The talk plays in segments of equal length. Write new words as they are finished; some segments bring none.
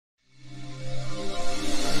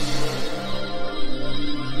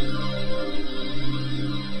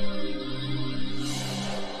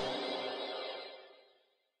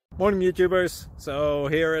Morning YouTubers. So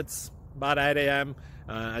here it's about 8 a.m.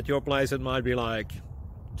 At your place it might be like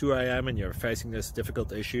 2 a.m. and you're facing this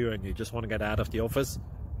difficult issue and you just want to get out of the office.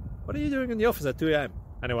 What are you doing in the office at 2 a.m.?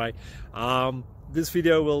 Anyway, this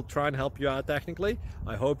video will try and help you out technically.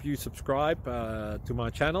 I hope you subscribe to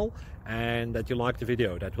my channel and that you like the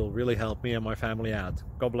video. That will really help me and my family out.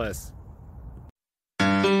 God bless.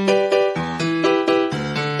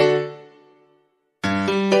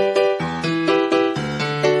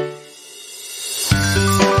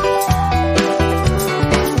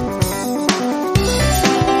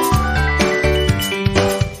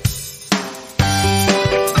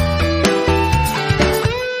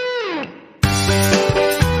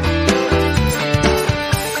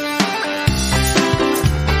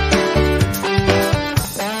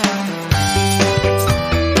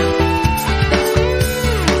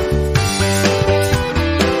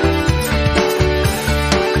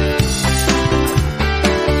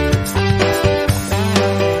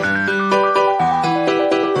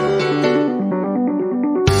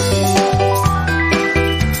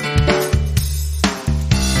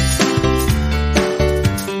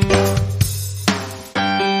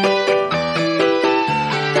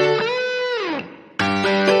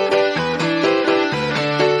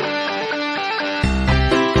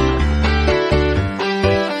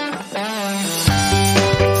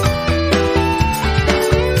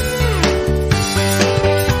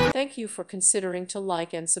 Thank you for considering to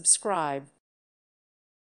like and subscribe.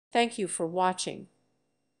 Thank you for watching.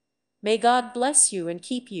 May God bless you and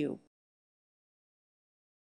keep you.